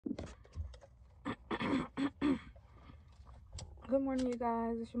Good morning, you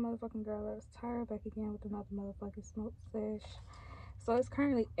guys. It's your motherfucking girl, Luxetyra, back again with another motherfucking smoke sesh. So it's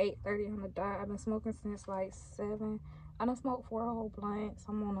currently 8:30 on the dot. I've been smoking since like 7. I done smoked 4 whole blunts.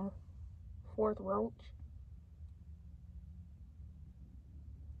 I'm on a 4th roach.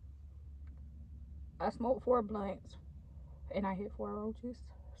 I smoked 4 blunts and I hit 4 roaches.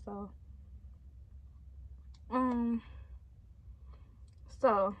 So, um,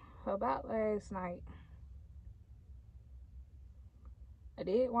 so about last night, I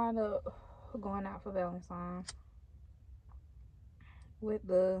did wind up going out for Valentine with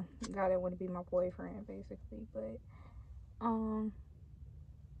the guy that wanted to be my boyfriend, basically. But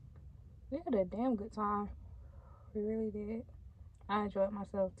we had a damn good time. We really did. I enjoyed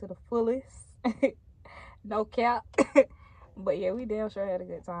myself to the fullest. No cap. But yeah, we damn sure had a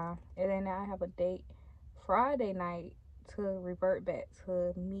good time. And then now I have a date Friday night to revert back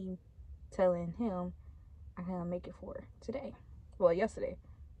to me telling him I can make it for today. Well, yesterday.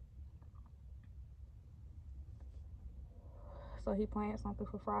 So he planned something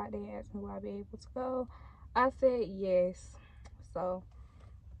for Friday, asked me will I be able to go. I said yes. So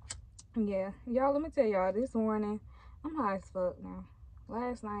yeah, y'all, let me tell y'all, this morning I'm high as fuck now.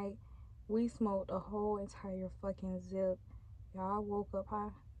 Last night we smoked a whole entire fucking zip. Y'all, I woke up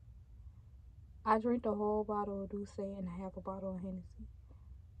high. I drank the whole bottle of Douce and half a bottle of Hennessy.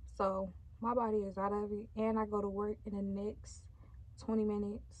 So my body is out of it, and I go to work in the next 20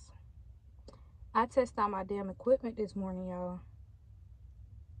 minutes. I test out my damn equipment this morning, y'all,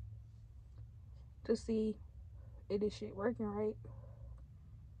 to see if this shit working right.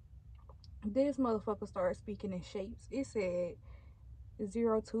 This motherfucker started speaking in shapes. It said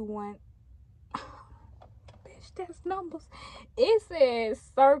 021. Bitch, that's numbers. It says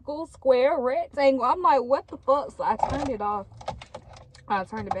circle, square, rectangle. I'm like, what the fuck? So I turned it off. I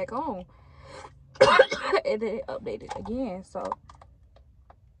turned it back on. And then it updated again. So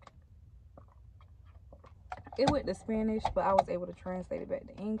it went to Spanish, but I was able to translate it back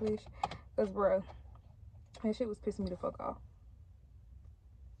to English. Because, bro, that shit was pissing me the fuck off.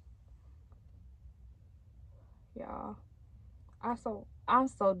 Y'all, I'm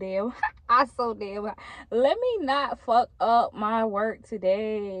so damn let me not fuck up my work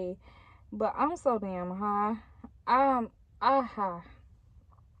today, but I'm so damn high. I high.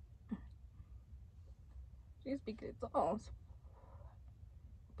 She's speaking in tongues.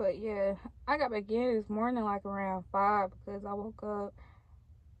 But yeah, I got back in this morning like around 5 because I woke up.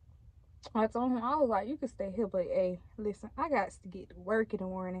 I told him, I was like, you can stay here, but hey, listen, I got to get to work in the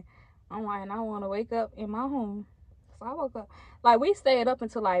morning. I'm like, and I want to wake up in my home. So I woke up. Like, we stayed up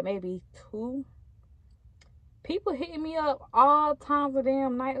until like maybe 2. People hitting me up all times of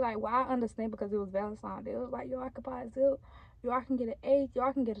damn night. Like, well, I understand because it was Valentine Day. It was like, yo, I could buy a zip. Yo, I can get an 8. Yo,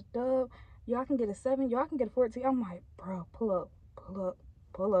 I can get a dub. Yo, I can get a 7. Yo, I can get a 14. I'm like, bro, pull up, pull up,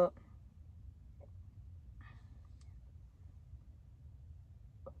 pull up.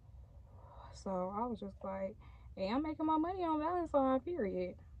 So I was just like, hey, I'm making my money on Valentine,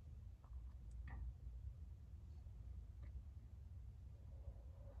 period.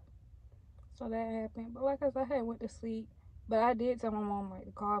 So that happened. But like I said, I had went to sleep. But I did tell my mom like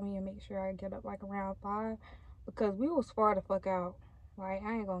to call me and make sure I get up like around 5 because we was far the fuck out. Like,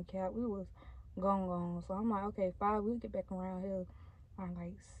 I ain't gonna cap, we was gone. So I'm like, okay, 5, we'll get back around here by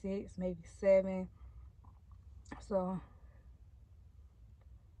like 6, maybe 7. So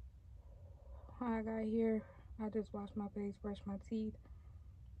when I got here, I just washed my face, brushed my teeth,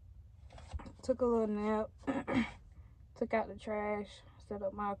 took a little nap, took out the trash, set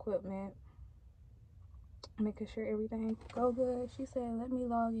up my equipment, making sure everything go good. She said, let me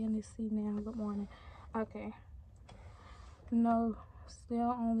log in to see now. Good morning. Okay. No,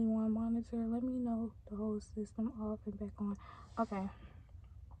 still only one monitor. Let me know the whole system off and back on. Okay.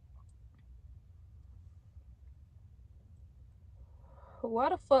 Why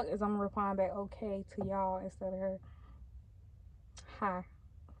the fuck is I'm replying back okay to y'all instead of her? Hi.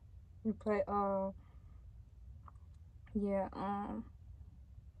 But yeah,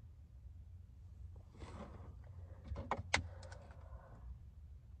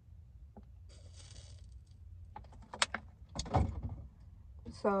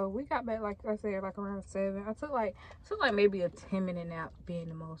 so we got back like I said, like around 7. I took like maybe a 10-minute nap being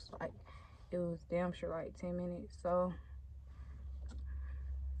the most. Like, it was damn sure like 10 minutes. So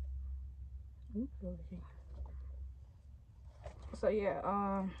yeah,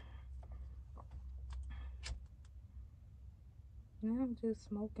 now I'm just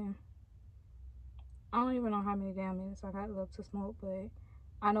smoking. I don't even know how many damn minutes I got left to smoke, but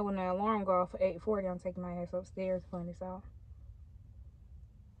I know when the alarm go off at 8:40, I'm taking my ass upstairs putting this out.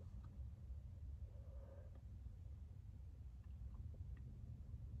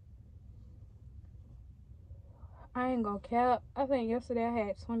 I ain't gonna cap. I think yesterday I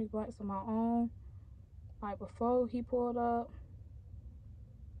had 20 blunts of my own. Like before he pulled up.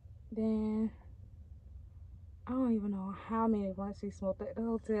 Then I don't even know how many blunts he smoked at the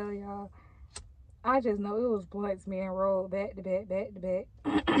hotel, y'all. I just know it was blunts being rolled back to back, back to back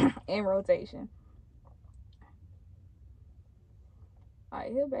in rotation.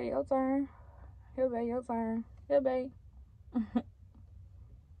 Alright, here, babe, your turn. Here, babe, your turn. Here, babe.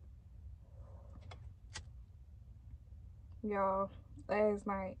 Y'all, last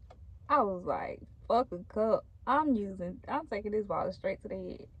night I was like, fuck a cup. I'm taking this bottle straight to the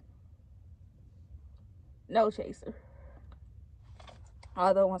head. No chaser.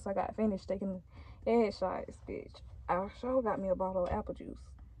 Although once I got finished taking the head shots, bitch, I sure got me a bottle of apple juice.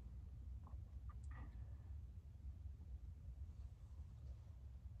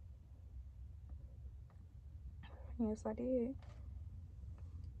 Yes, I did.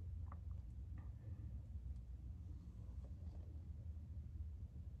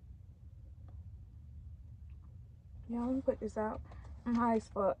 Y'all, let me put this out. I'm high as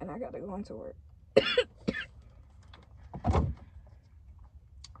fuck and I gotta go into work.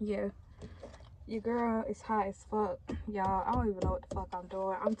 Yeah, your girl is high as fuck. Y'all, I don't even know what the fuck I'm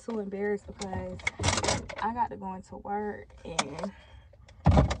doing. I'm too embarrassed because I got to go into work and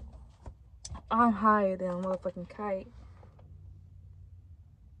I'm higher than a motherfucking kite.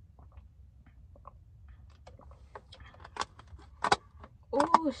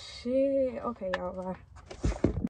 Oh shit. Okay, y'all, bye.